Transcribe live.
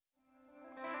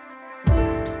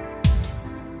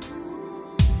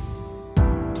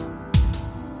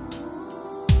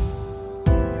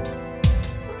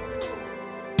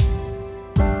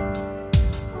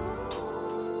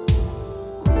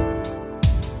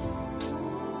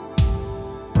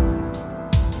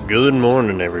Good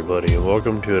morning, everybody, and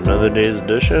welcome to another day's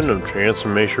edition of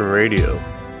Transformation Radio.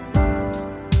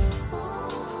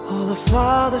 All the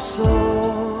Father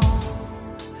saw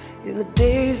in the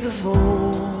days of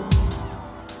old,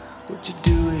 would you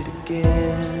do it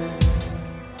again?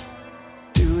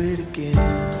 Do it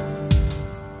again.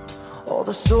 All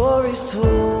the stories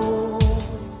told,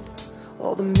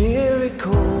 all the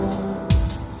miracles,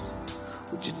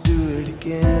 would you do it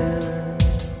again?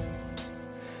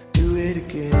 Do it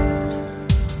again.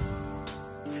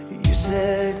 You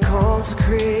said,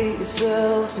 consecrate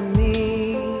yourselves to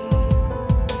me,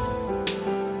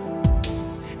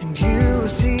 and you will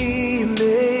see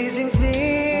amazing things.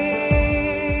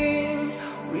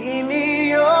 We need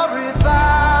your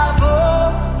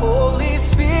revival, Holy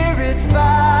Spirit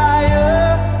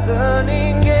fire,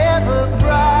 burning ever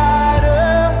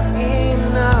brighter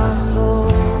in our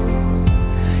souls.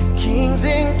 Kings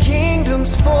and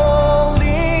kingdoms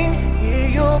falling, hear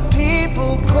your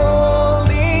people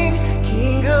calling.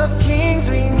 King of kings,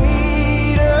 we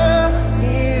need a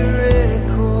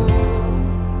miracle.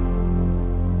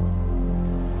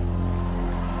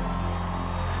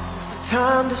 It's a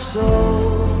time to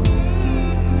sow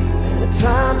and a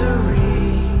time to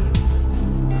reap.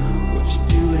 Would you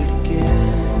do it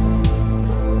again?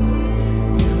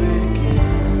 Do it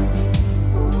again.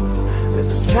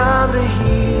 There's a time to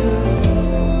heal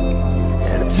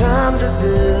and a time to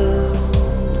build.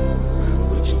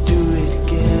 Would you do it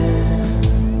again?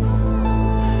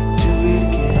 Do it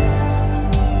again.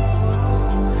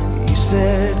 You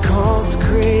said,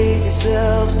 consecrate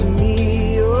yourselves to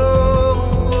me.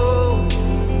 Oh,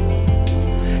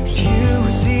 you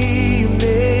will see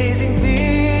amazing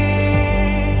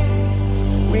things.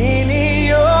 We need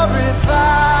your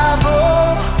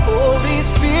revival, Holy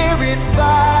Spirit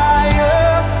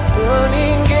fire,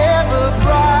 burning ever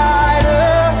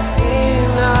brighter in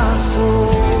our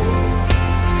souls.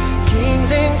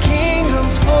 Kings and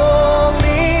kingdoms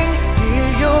falling, hear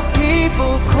your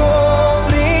people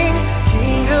calling.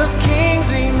 King of kings,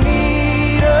 we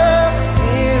need a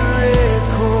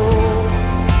miracle.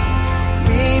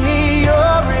 We need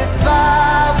your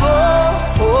revival,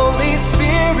 Holy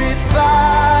Spirit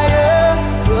fire,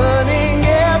 burning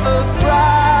ever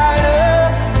brighter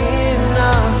in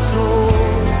our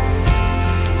souls.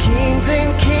 Kings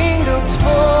and kingdoms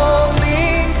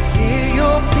falling, hear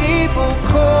your people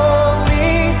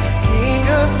calling. King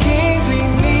of kings, we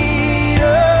need a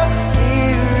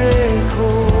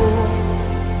miracle.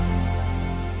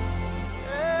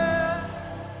 Yeah.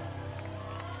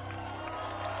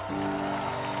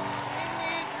 We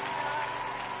need you now.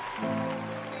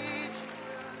 We need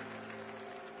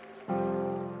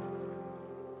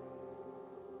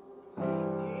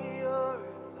your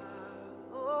revival.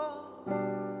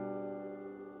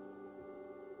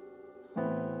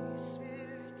 Holy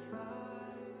Spirit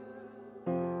fire.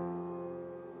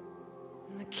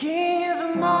 And the King is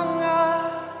among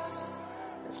us.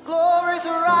 His glory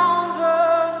surrounds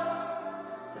us.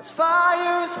 His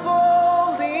fire is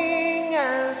falling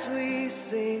as we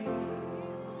sing.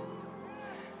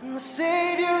 And the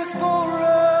Savior is for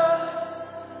us,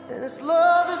 and His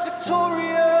love is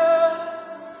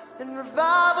victorious, and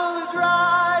revival is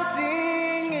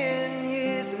rising in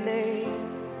His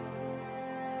name.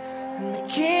 And the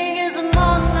King is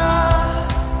among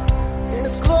us, and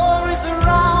His glory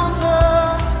surrounds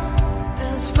us,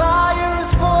 and His fire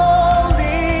is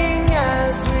falling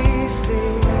as we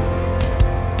sing.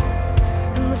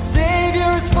 And the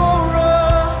Savior is for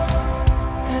us,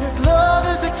 and His love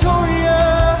is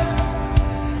victorious,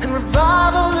 and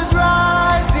revival is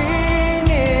rising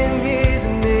in His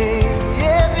name.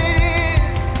 Yes, it is.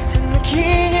 And the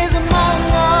King is among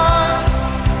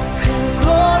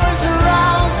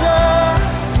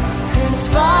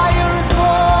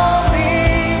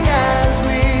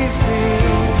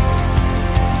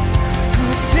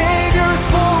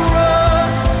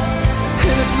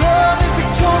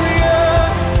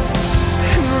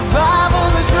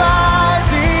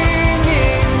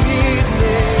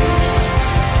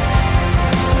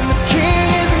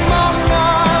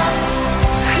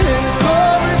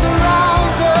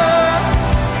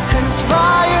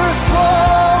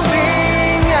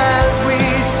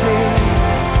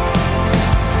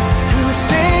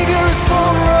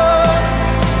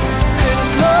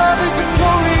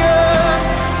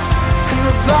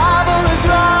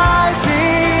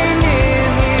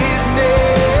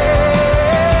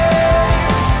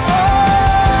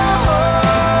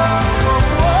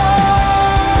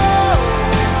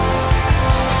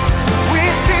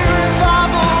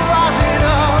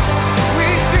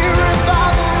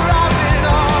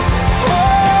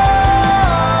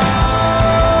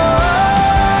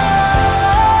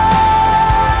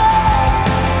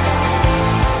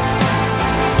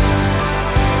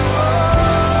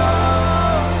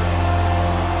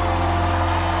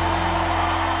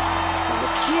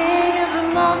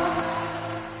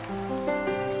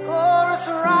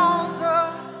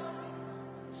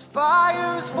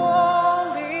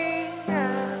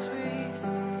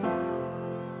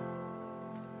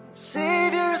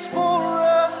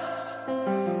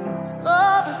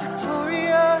love is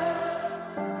victorious.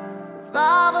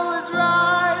 Revival is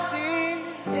rising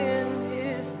in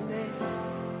His name.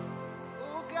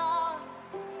 Oh God.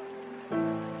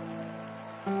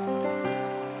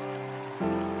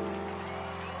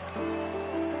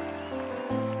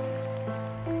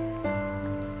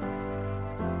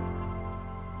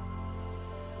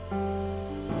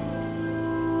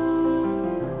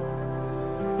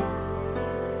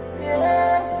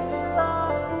 Yes, You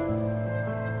are.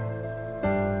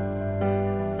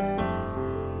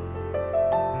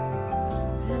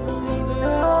 And we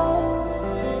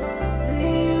know that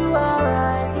You are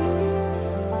right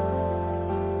here.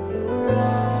 You're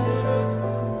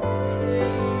rising,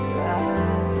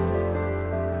 rising.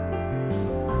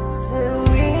 Said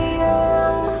we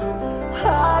know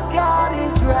our God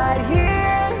is right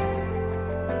here.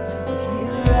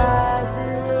 He's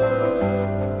rising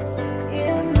up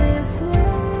in this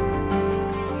place.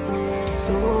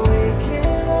 So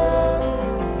awaken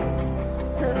us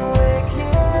and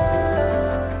awaken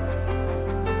us.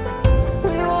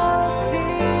 We want to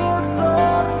see Your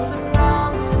glory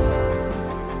surrounding us.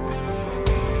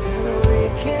 So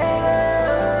awaken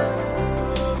us,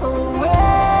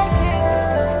 awaken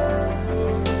us.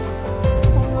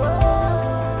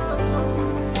 Whoa.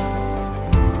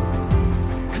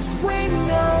 'Cause we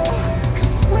know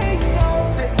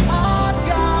that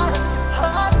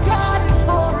our God is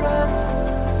for us,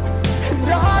 and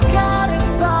our God is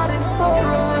fighting for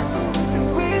us,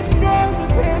 and we stand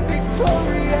with Him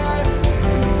victorious.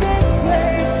 In this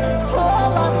place,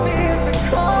 all our fears are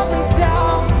coming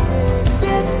down. In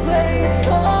this place,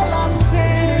 all our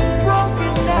sin is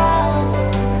broken now.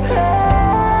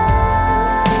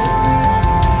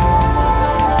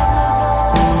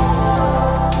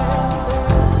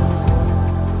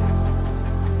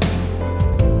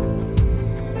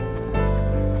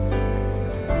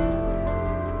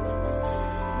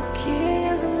 The King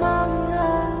is among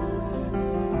us.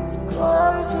 His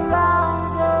glory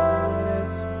surrounds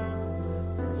us.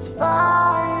 His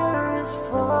fire is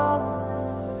falling.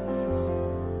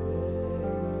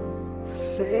 The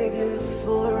Savior is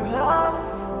for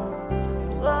us. His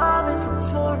love is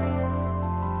victorious.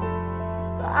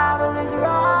 Battle is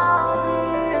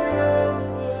rising up.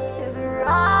 Is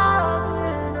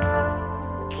rising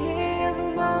up. The King is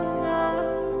among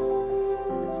us.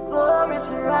 His glory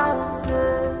surrounds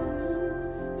us.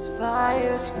 His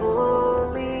fire is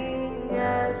falling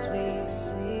as we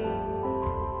sing.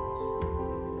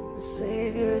 The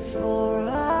Savior is for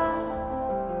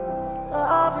us. His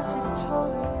love is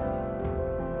victorious.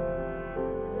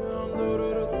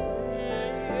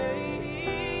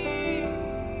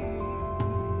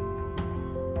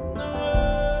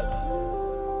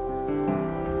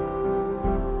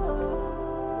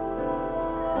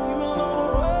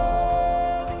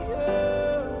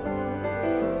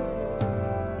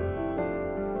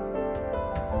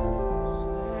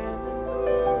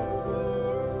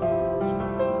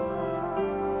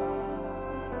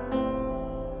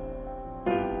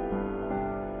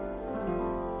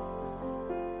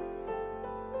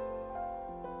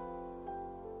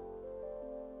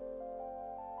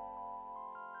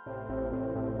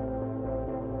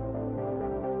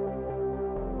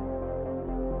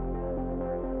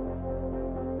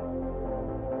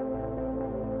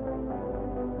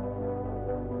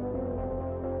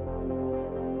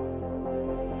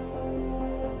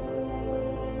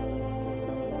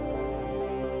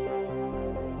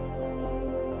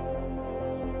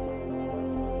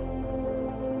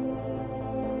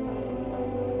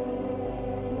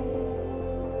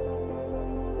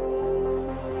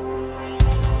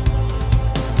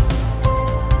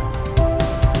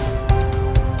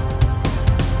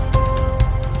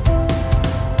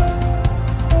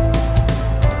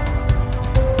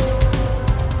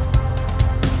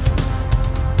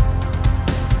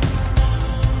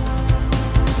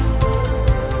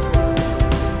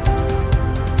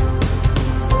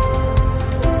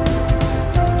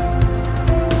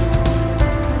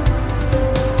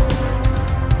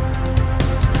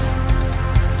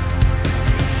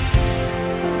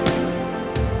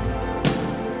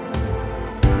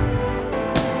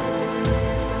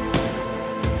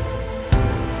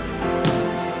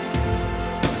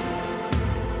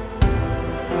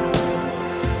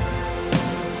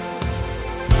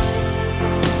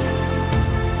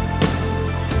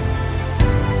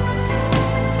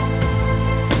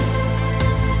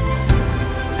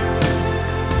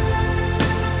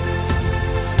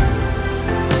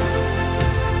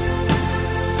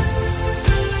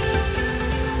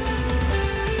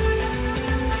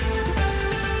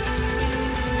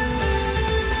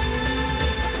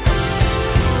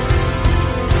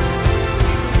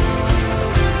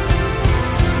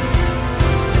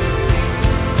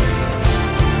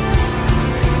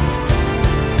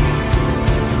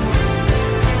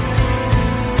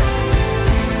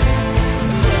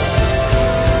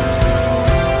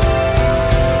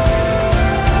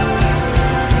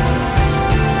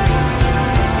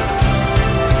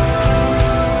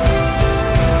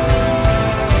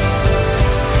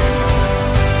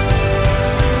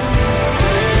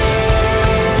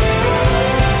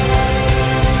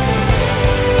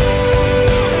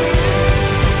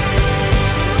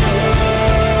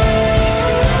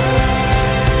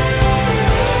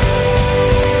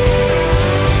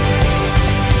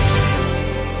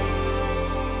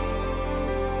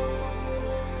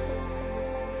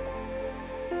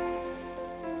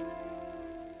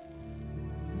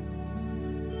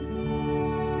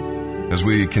 As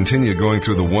we continue going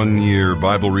through the one-year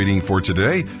Bible reading for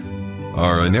today,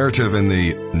 our narrative in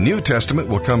the New Testament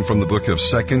will come from the book of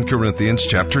 2 Corinthians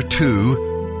chapter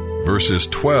 2, verses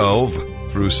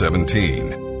 12 through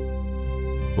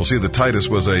 17. We'll see that Titus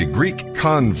was a Greek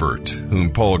convert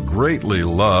whom Paul greatly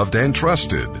loved and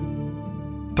trusted.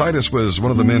 Titus was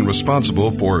one of the men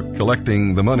responsible for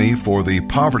collecting the money for the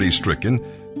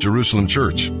poverty-stricken Jerusalem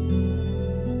church.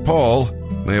 Paul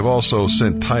may have also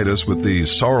sent Titus with the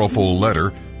sorrowful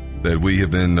letter that we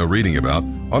have been reading about.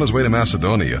 On his way to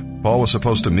Macedonia, Paul was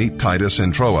supposed to meet Titus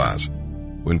in Troas.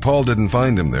 When Paul didn't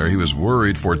find him there, he was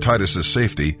worried for Titus's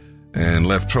safety and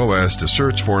left Troas to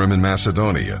search for him in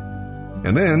Macedonia.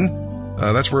 And then,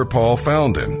 that's where Paul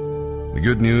found him. The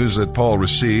good news that Paul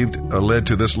received led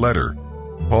to this letter.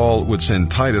 Paul would send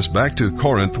Titus back to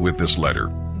Corinth with this letter.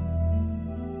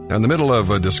 In the middle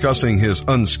of discussing his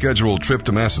unscheduled trip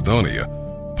to Macedonia,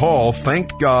 Paul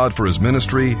thanked God for his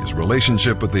ministry, his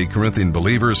relationship with the Corinthian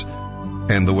believers,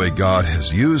 and the way God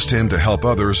has used him to help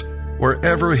others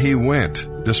wherever he went,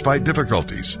 despite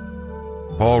difficulties.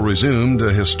 Paul resumed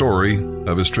his story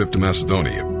of his trip to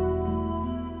Macedonia.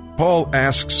 Paul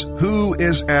asks, who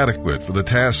is adequate for the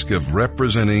task of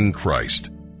representing Christ?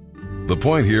 The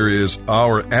point here is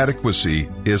our adequacy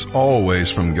is always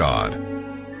from God.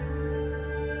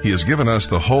 He has given us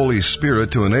the Holy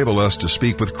Spirit to enable us to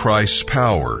speak with Christ's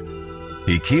power.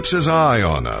 He keeps his eye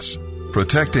on us,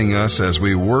 protecting us as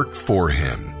we work for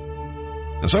him.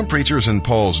 Now, some preachers in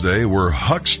Paul's day were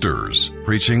hucksters,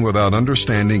 preaching without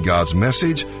understanding God's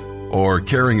message or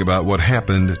caring about what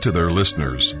happened to their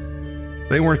listeners.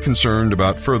 They weren't concerned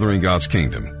about furthering God's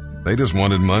kingdom. They just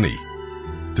wanted money.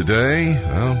 Today,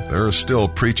 there are still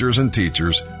preachers and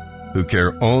teachers who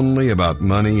care only about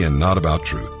money and not about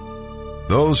truth.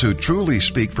 Those who truly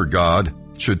speak for God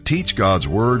should teach God's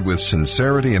word with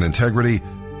sincerity and integrity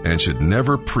and should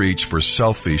never preach for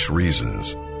selfish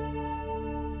reasons.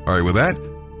 All right, with that,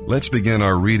 let's begin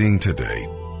our reading today,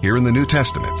 here in the New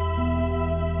Testament.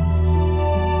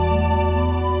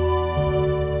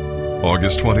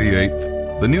 August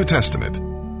 28th, the New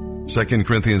Testament, 2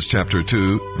 Corinthians chapter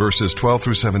 2, verses 12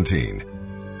 through 17.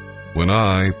 When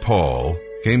I, Paul,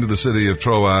 came to the city of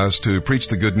Troas to preach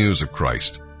the good news of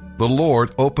Christ, the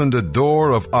Lord opened a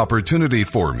door of opportunity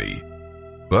for me.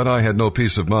 But I had no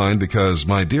peace of mind because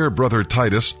my dear brother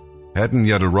Titus hadn't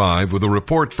yet arrived with a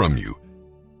report from you.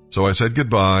 So I said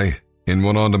goodbye and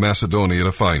went on to Macedonia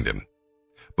to find him.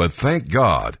 But thank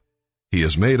God, he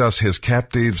has made us his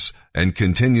captives and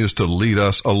continues to lead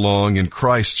us along in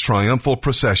Christ's triumphal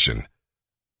procession.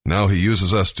 Now he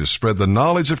uses us to spread the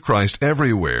knowledge of Christ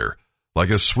everywhere,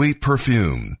 like a sweet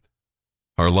perfume.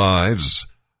 Our lives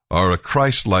are a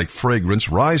Christ-like fragrance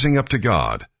rising up to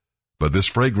God, but this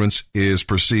fragrance is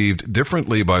perceived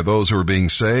differently by those who are being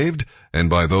saved and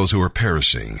by those who are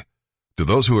perishing. To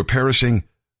those who are perishing,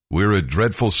 we're a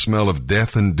dreadful smell of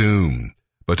death and doom,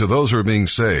 but to those who are being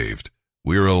saved,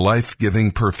 we're a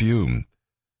life-giving perfume.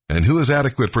 And who is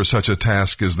adequate for such a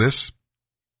task as this?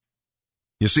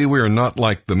 You see, we are not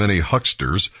like the many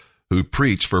hucksters who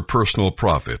preach for personal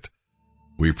profit.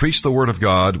 We preach the Word of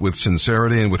God with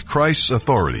sincerity and with Christ's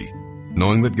authority,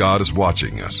 knowing that God is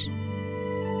watching us.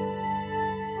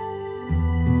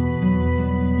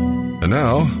 And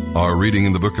now, our reading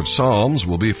in the book of Psalms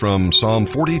will be from Psalm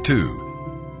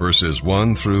 42, verses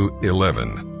 1 through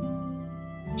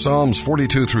 11. Psalms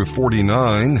 42 through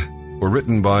 49 were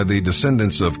written by the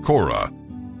descendants of Korah.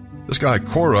 This guy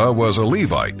Korah was a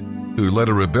Levite who led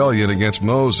a rebellion against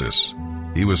Moses.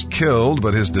 He was killed,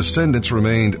 but his descendants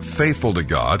remained faithful to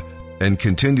God and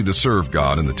continued to serve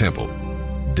God in the temple.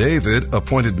 David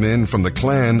appointed men from the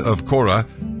clan of Korah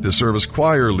to serve as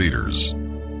choir leaders.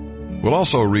 We'll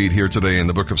also read here today in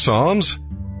the book of Psalms,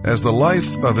 as the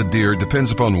life of a deer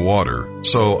depends upon water,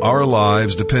 so our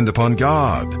lives depend upon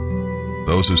God.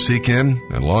 Those who seek him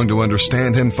and long to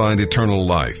understand him find eternal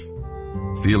life.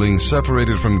 Feeling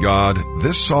separated from God,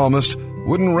 this psalmist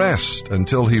wouldn't rest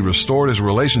until he restored his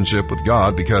relationship with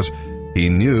God because he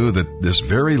knew that this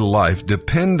very life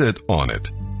depended on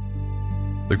it.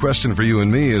 The question for you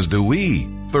and me is, do we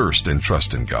thirst and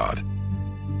trust in God?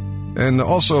 And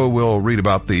also we'll read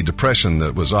about the depression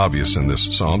that was obvious in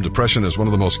this psalm. Depression is one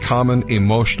of the most common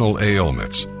emotional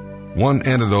ailments. One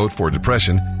antidote for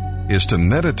depression is to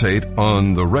meditate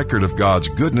on the record of God's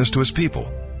goodness to his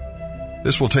people.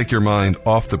 This will take your mind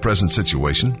off the present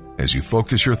situation as you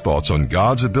focus your thoughts on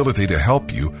God's ability to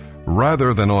help you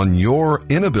rather than on your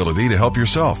inability to help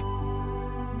yourself.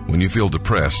 When you feel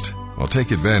depressed,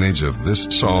 take advantage of this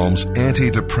psalm's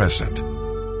antidepressant.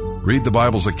 Read the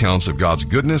Bible's accounts of God's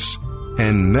goodness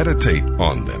and meditate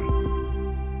on them.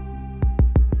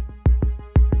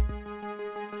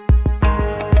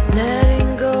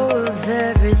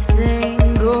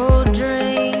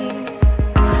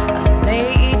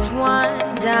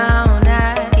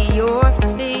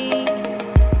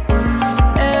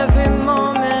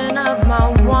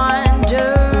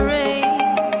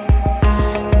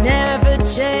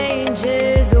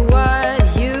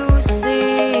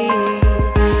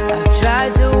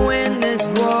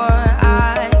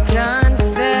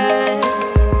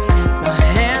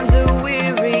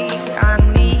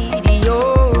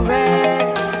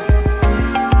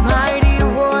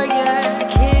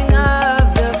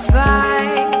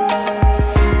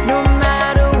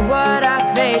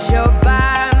 always you're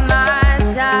by my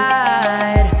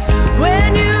side.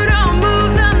 When you don't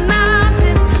move the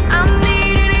mountains, I'm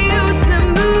needing you to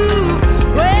move.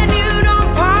 When you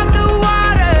don't part the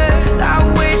waters,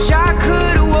 I wish I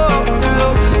could walk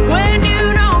through. When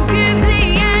you don't give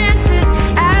the answers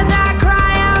as I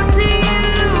cry out to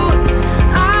you,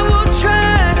 I will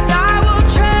trust, I will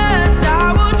trust,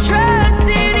 I will trust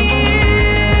in you.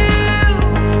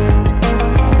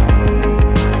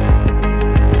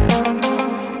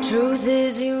 Truth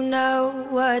is, you know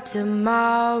what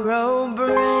tomorrow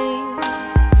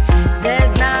brings.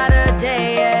 There's not a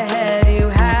day ahead you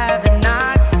have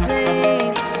not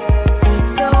seen.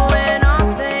 So in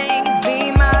all things,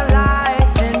 be my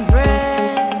life and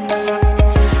breath.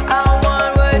 I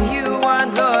want what you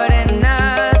want, Lord, and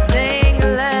nothing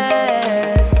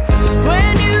less.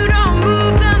 When you don't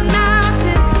move the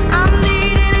mountains, I'm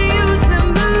needing you to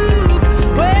move.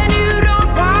 When you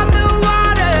don't part the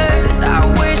waters, I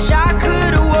wish I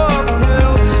could walk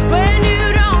through. When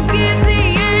you don't give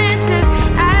the answers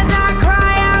as I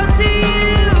cry out to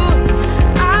you,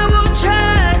 I will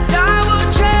trust, I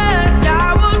will trust,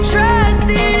 I will trust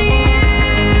in you.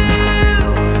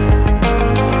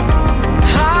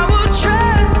 I will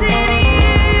trust in you.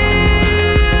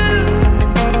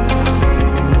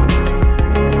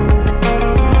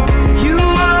 You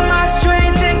are my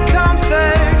strength and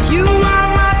comfort. You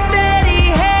are my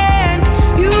steady hand.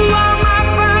 You are my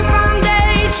firm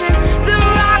foundation, the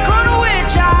rock on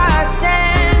which I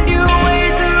stand. Your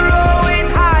ways are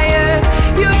always higher.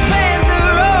 Your plans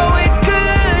are always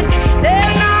good.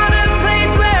 There's not a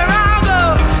place where I'll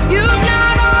go you've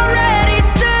not already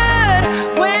stood.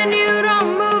 When you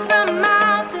don't move the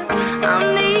mountains,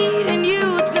 I'm needing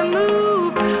you to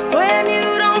move. When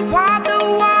you don't part the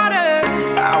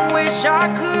waters, I wish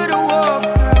I could walk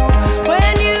through.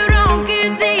 When you don't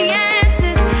give the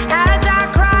answers as I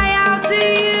cry out to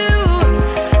you,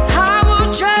 I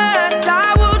will trust,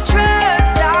 I will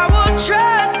trust, I will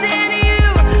trust in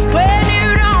you. When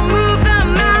you don't move the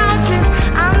mountains,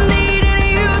 I'm needing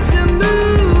you to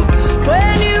move.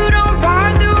 When you don't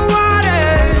part the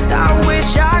waters, I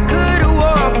wish I could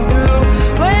walk through.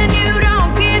 When you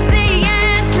don't give the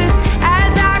answers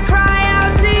as I cry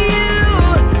out to you,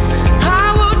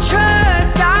 I will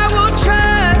trust, I will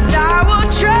trust, I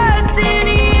will trust in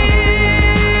you.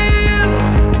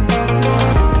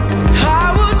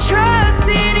 I will trust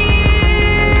in you.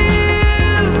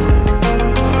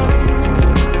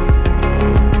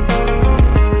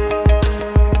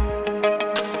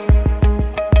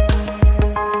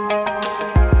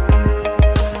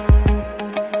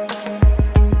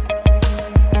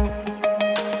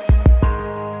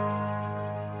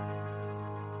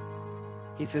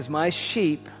 He says, my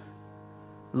sheep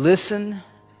listen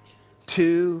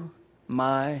to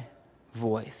my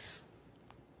voice.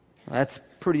 That's a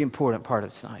pretty important part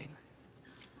of tonight.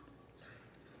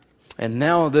 And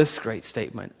now this great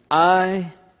statement,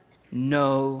 I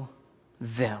know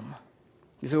them.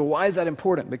 You say, well, why is that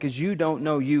important? Because you don't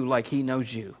know you like he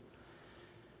knows you.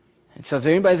 And so if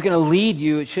anybody's going to lead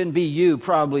you, it shouldn't be you,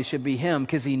 probably should be him,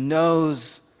 because he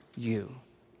knows you.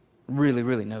 Really,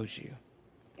 really knows you.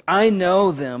 I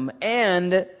know them,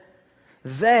 and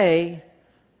they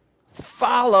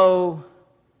follow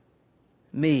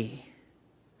me.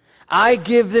 I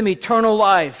give them eternal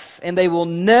life, and they will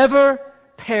never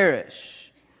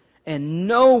perish. And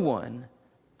no one,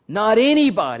 not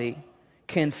anybody,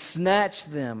 can snatch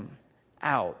them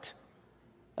out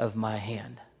of my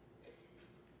hand.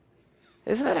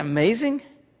 Isn't that amazing?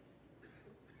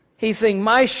 He's saying,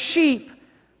 my sheep,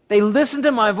 they listen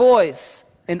to my voice,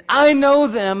 and I know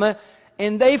them,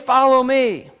 and they follow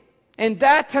me. And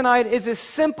that tonight is as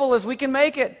simple as we can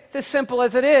make it. It's as simple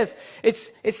as it is.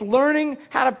 It's learning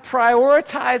how to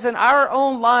prioritize in our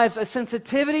own lives a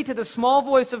sensitivity to the small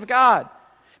voice of God.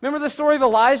 Remember the story of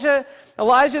Elijah?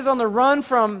 Elijah's on the run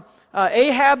from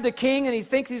Ahab the king, and he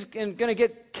thinks he's going to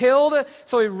get killed,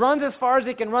 so he runs as far as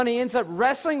he can run. He ends up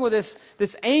wrestling with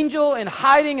this angel and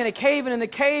hiding in a cave, and in the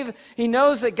cave he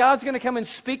knows that God's going to come and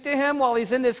speak to him while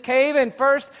he's in this cave. And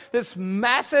first this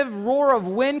massive roar of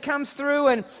wind comes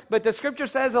through, but the scripture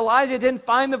says Elijah didn't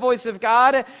find the voice of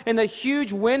God in the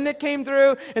huge wind that came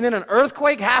through, and then an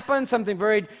earthquake happened, something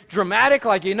very dramatic,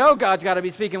 like God's got to be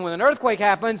speaking when an earthquake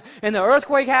happens. And the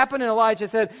earthquake happened, and Elijah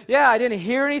said, yeah, I didn't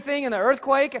hear anything in the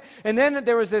earthquake. And then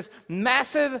there was this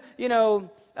massive,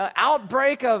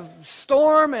 outbreak of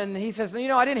storm, and he says,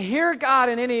 I didn't hear God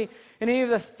in any of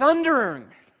the thundering.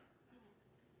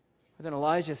 But then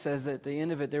Elijah says that at the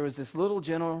end of it, there was this little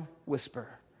gentle whisper.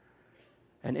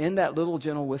 And in that little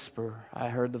gentle whisper, I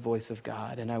heard the voice of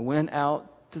God. And I went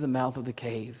out to the mouth of the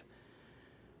cave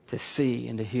to see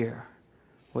and to hear.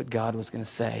 what God was going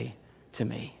to say to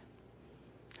me.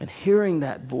 And hearing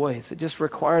that voice, it just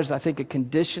requires, I think, a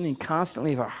conditioning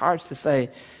constantly of our hearts to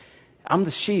say, I'm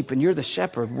the sheep and you're the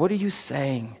shepherd. What are you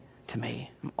saying to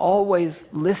me? I'm always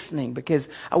listening because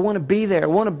I want to be there. I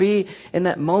want to be in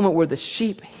that moment where the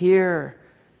sheep hear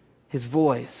his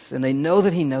voice and they know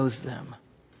that he knows them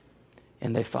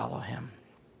and they follow him.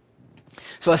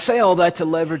 So I say all that to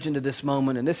leverage into this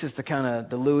moment, and this is the kind of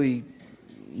the Louie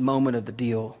moment of the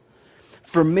deal.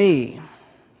 For me,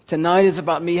 tonight is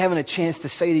about me having a chance to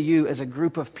say to you as a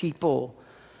group of people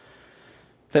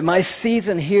that my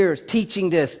season here teaching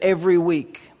this every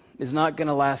week is not going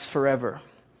to last forever.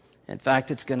 In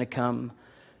fact, it's going to come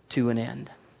to an end.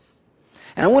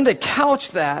 And I wanted to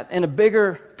couch that in a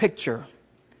bigger picture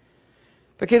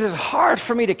because it's hard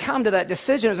for me to come to that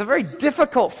decision. It was a very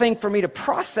difficult thing for me to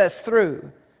process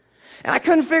through. And I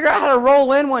couldn't figure out how to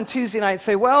roll in one Tuesday night and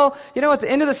say, well, at the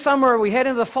end of the summer, we head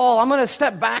into the fall, I'm going to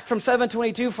step back from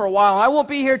 722 for a while, and I won't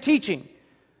be here teaching.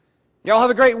 Y'all have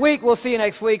a great week. We'll see you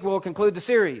next week. We'll conclude the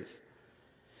series.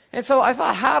 And so I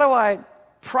thought, how do I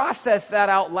process that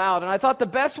out loud? And I thought the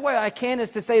best way I can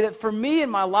is to say that for me in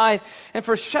my life, and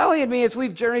for Shelley and me as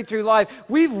we've journeyed through life,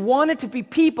 we've wanted to be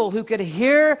people who could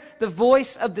hear the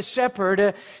voice of the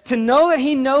shepherd, to know that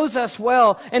he knows us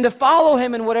well, and to follow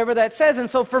him in whatever that says. And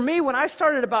so for me, when I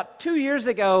started about 2 years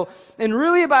ago, and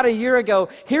really about a year ago,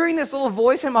 hearing this little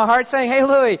voice in my heart saying, hey,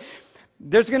 Louie,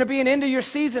 there's going to be an end to your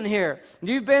season here.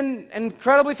 You've been an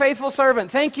incredibly faithful servant.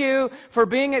 Thank you for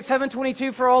being at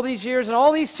 722 for all these years and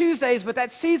all these Tuesdays, but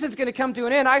that season's going to come to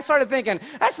an end. I started thinking,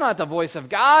 that's not the voice of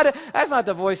God. That's not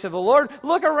the voice of the Lord.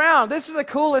 Look around. This is the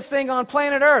coolest thing on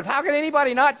planet Earth. How can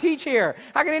anybody not teach here?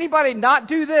 How can anybody not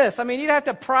do this? I mean, you'd have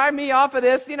to pry me off of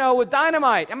this, with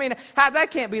dynamite. I mean, that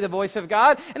can't be the voice of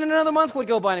God. And then another month would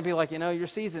go by and be like, your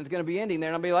season's going to be ending there.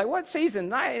 And I'd be like, what season?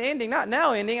 Not ending, not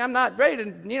now ending. I'm not ready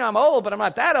to, I'm old, but I'm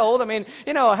not that old. I mean,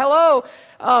 hello.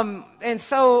 And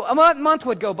so a month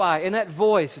would go by, and that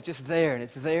voice is just there, and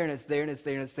it's there, and it's there, and it's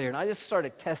there, and it's there. And I just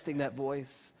started testing that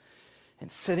voice and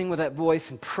sitting with that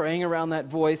voice and praying around that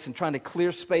voice and trying to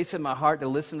clear space in my heart to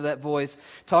listen to that voice,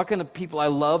 talking to people I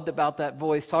loved about that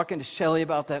voice, talking to Shelley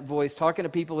about that voice, talking to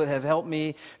people that have helped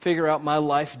me figure out my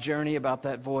life journey about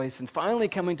that voice, and finally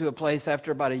coming to a place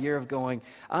after about a year of going,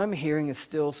 I'm hearing a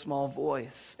still small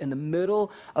voice in the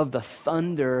middle of the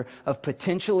thunder of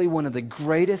potentially one of the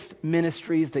greatest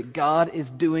ministries that God is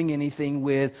doing anything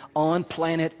with on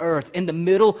planet Earth. In the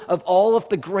middle of all of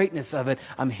the greatness of it,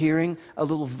 I'm hearing a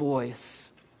little voice.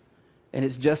 And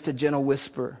it's just a gentle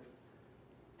whisper.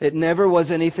 It never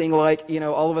was anything like,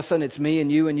 all of a sudden it's me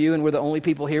and you, and we're the only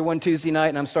people here one Tuesday night,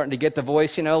 and I'm starting to get the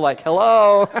voice, like,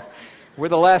 hello, we're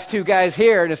the last two guys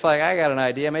here, and it's like, I got an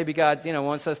idea. Maybe God,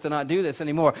 wants us to not do this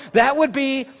anymore. That would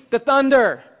be the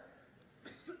thunder.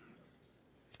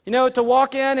 To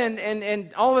walk in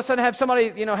and all of a sudden have somebody,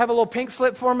 have a little pink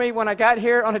slip for me when I got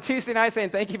here on a Tuesday night saying,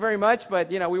 thank you very much, but,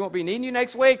 we won't be needing you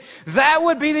next week. That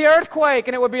would be the earthquake,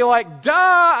 and it would be like, duh,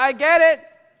 I get it.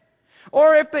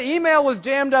 Or if the email was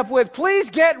jammed up with, please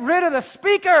get rid of the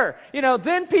speaker,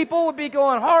 then people would be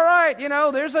going, all right,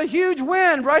 there's a huge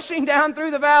wind rushing down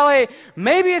through the valley.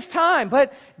 Maybe it's time,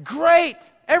 but great.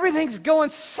 Everything's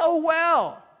going so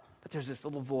well. But there's this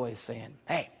little voice saying,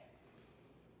 hey,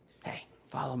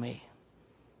 follow me.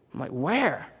 I'm like,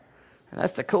 where? And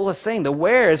that's the coolest thing. The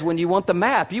where is when you want the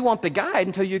map. You want the guide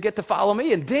until you get to follow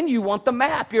me, and then you want the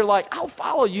map. You're like, I'll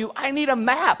follow you. I need a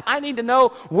map. I need to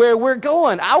know where we're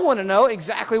going. I want to know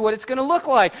exactly what it's going to look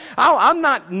like. I'm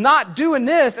not doing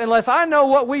this unless I know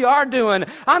what we are doing.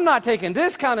 I'm not taking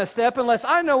this kind of step unless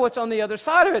I know what's on the other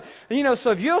side of it.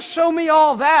 So if you'll show me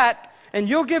all that and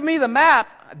you'll give me the map,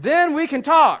 then we can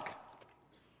talk.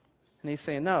 And he's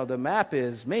saying, no, the map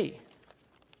is me.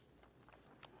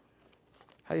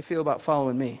 How do you feel about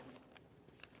following me?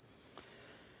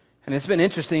 And it's been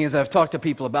interesting as I've talked to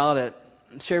people about it,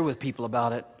 shared with people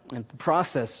about it, and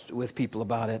processed with people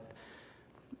about it.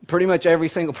 Pretty much every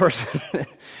single person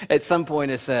at some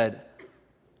point has said,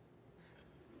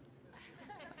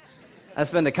 that's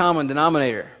been the common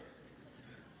denominator.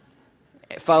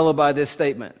 Followed by this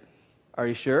statement, are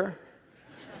you sure?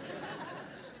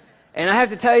 And I have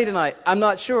to tell you tonight, I'm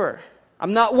not sure.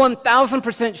 I'm not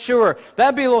 1,000% sure.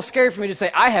 That'd be a little scary for me to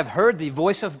say, I have heard the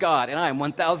voice of God, and I am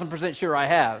 1,000% sure I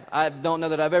have. I don't know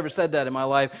that I've ever said that in my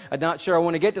life. I'm not sure I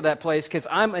want to get to that place because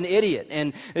I'm an idiot,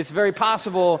 and it's very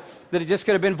possible that it just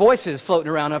could have been voices floating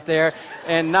around up there,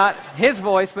 and not his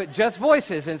voice, but just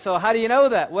voices. And so how do you know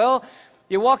that? Well,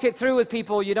 you walk it through with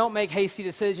people. You don't make hasty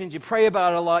decisions. You pray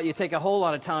about it a lot. You take a whole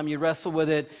lot of time. You wrestle with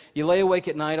it. You lay awake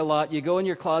at night a lot. You go in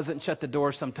your closet and shut the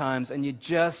door sometimes, and you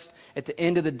just at the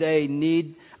end of the day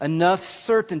need enough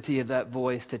certainty of that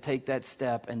voice to take that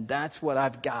step, and that's what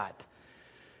I've got.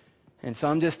 And so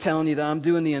I'm just telling you that I'm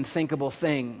doing the unthinkable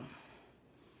thing.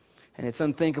 And it's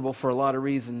unthinkable for a lot of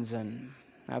reasons, and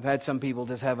I've had some people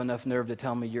just have enough nerve to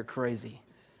tell me you're crazy.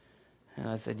 And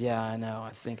I said, yeah, I know,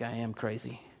 I think I am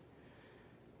crazy.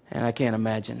 And I can't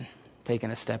imagine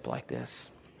taking a step like this.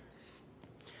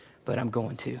 But I'm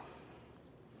going to.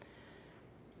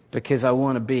 Because I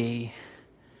want to be,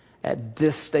 at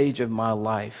this stage of my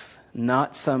life,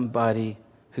 not somebody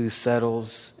who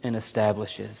settles and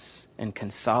establishes and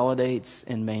consolidates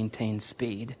and maintains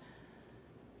speed.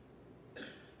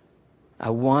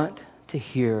 I want to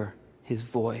hear His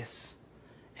voice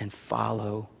and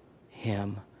follow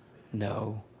Him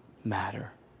no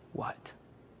matter what.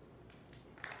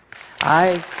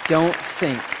 I don't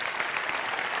think,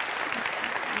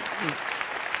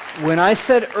 when I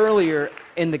said earlier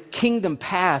in the kingdom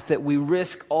path that we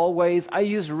risk always, I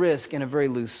use risk in a very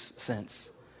loose sense.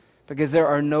 Because there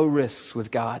are no risks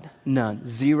with God. None.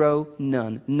 Zero,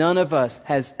 none. None of us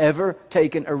has ever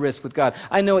taken a risk with God.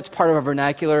 I know it's part of our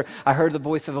vernacular. I heard the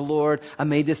voice of the Lord. I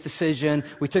made this decision.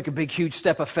 We took a big, huge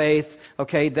step of faith.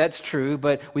 Okay, that's true.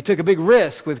 But we took a big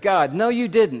risk with God. No, you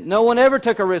didn't. No one ever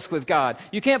took a risk with God.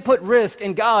 You can't put risk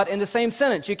and God in the same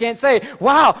sentence. You can't say,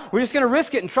 wow, we're just going to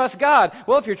risk it and trust God.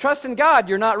 Well, if you're trusting God,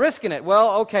 you're not risking it.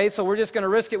 Well, okay, so we're just going to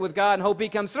risk it with God and hope He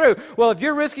comes through. Well, if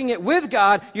you're risking it with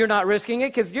God, you're not risking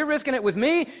it, because you're risking it with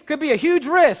me, could be a huge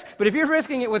risk. But if you're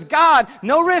risking it with God,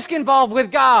 no risk involved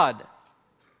with God. I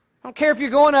don't care if you're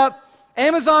going up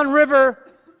Amazon River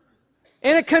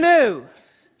in a canoe.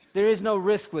 There is no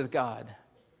risk with God.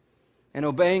 And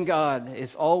obeying God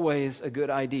is always a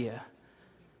good idea,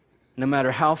 no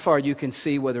matter how far you can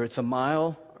see, whether it's a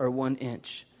mile or 1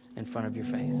 inch in front of your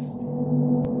face.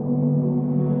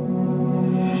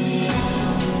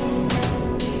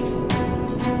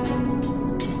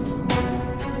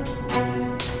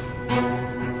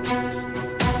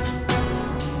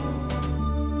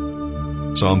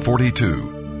 Psalm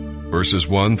 42, verses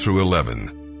 1 through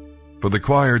 11. For the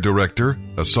choir director,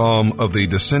 a psalm of the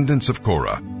descendants of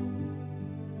Korah.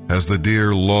 As the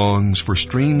deer longs for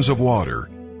streams of water,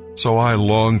 so I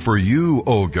long for you,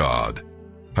 O God.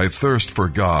 I thirst for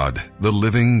God, the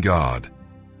living God.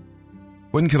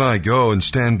 When can I go and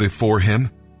stand before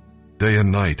Him? Day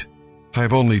and night, I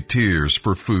have only tears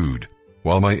for food,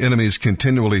 while my enemies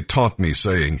continually taunt me,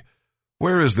 saying,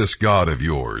 where is this God of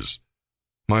yours?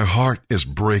 My heart is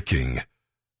breaking,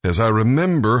 as I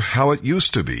remember how it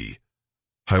used to be.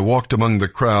 I walked among the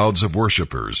crowds of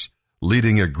worshipers,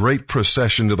 leading a great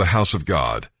procession to the house of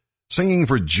God, singing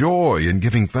for joy and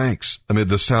giving thanks amid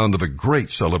the sound of a great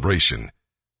celebration.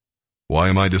 Why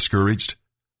am I discouraged?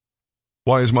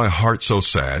 Why is my heart so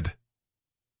sad?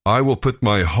 I will put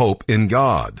my hope in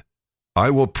God. I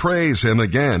will praise Him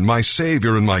again, my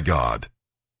Savior and my God.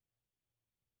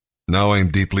 Now I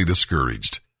am deeply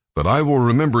discouraged. But I will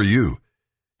remember you,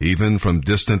 even from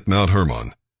distant Mount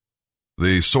Hermon,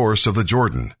 the source of the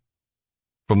Jordan.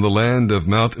 From the land of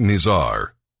Mount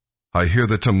Mizar, I hear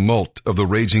the tumult of the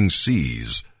raging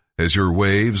seas, as your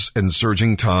waves and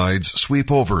surging tides sweep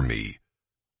over me.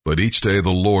 But each day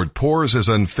the Lord pours His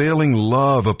unfailing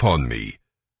love upon me,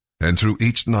 and through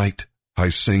each night I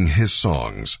sing His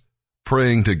songs,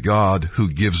 praying to God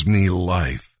who gives me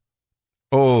life.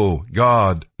 O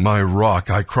God, my rock,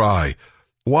 I cry,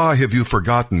 why have you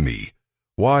forgotten me?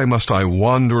 Why must I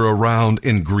wander around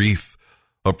in grief,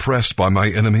 oppressed by my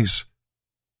enemies?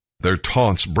 Their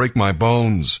taunts break my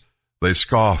bones. They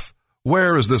scoff,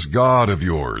 where is this God of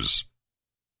yours?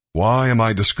 Why am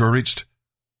I discouraged?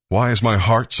 Why is my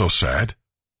heart so sad?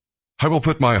 I will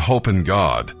put my hope in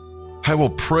God. I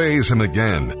will praise Him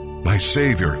again, my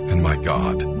Savior and my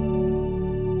God.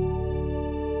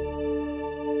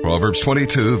 Proverbs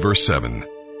 22, verse 7.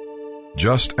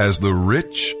 Just as the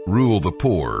rich rule the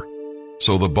poor,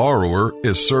 so the borrower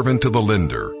is servant to the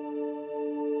lender.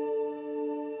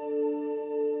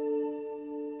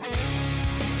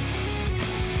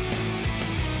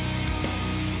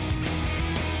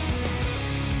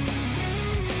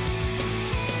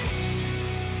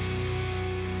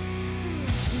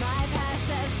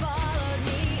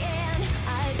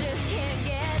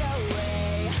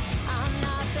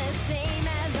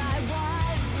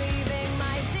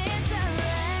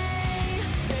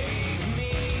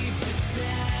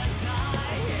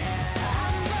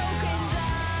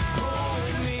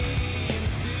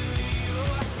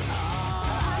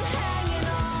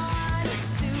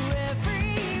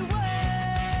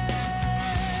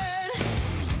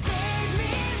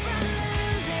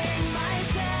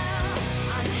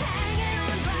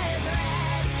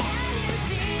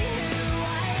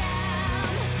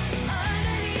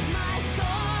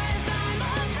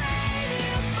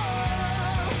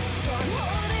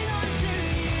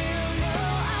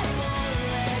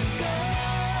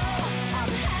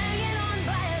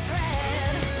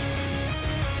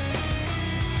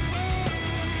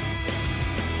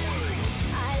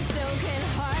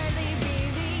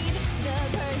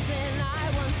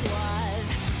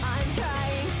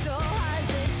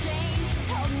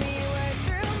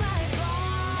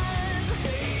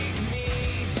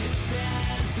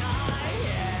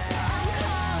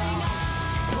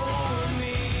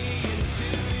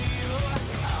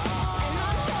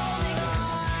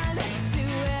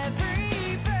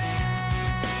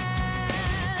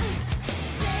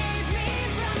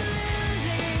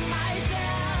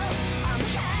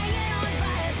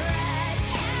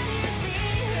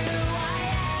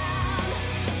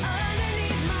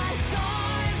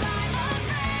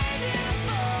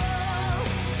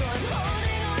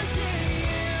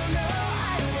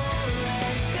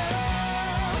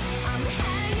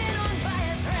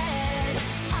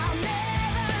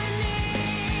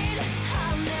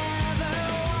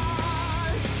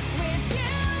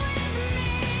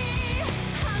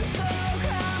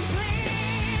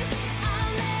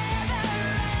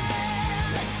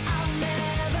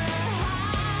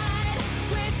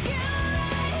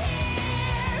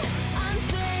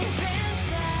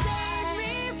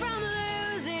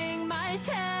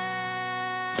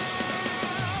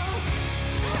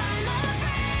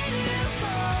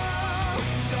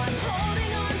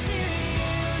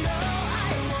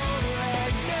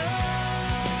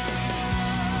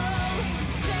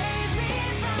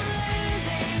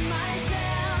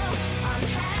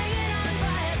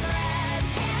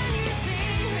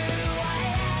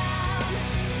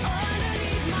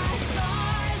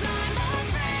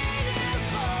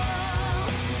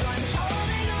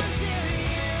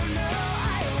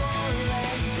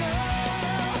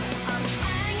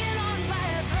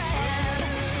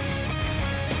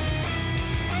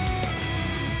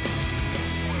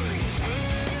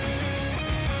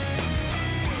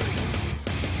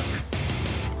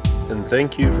 and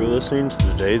thank you for listening to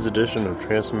today's edition of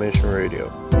Transformation Radio.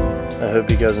 I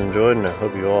hope you guys enjoyed, and I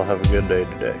hope you all have a good day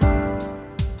today.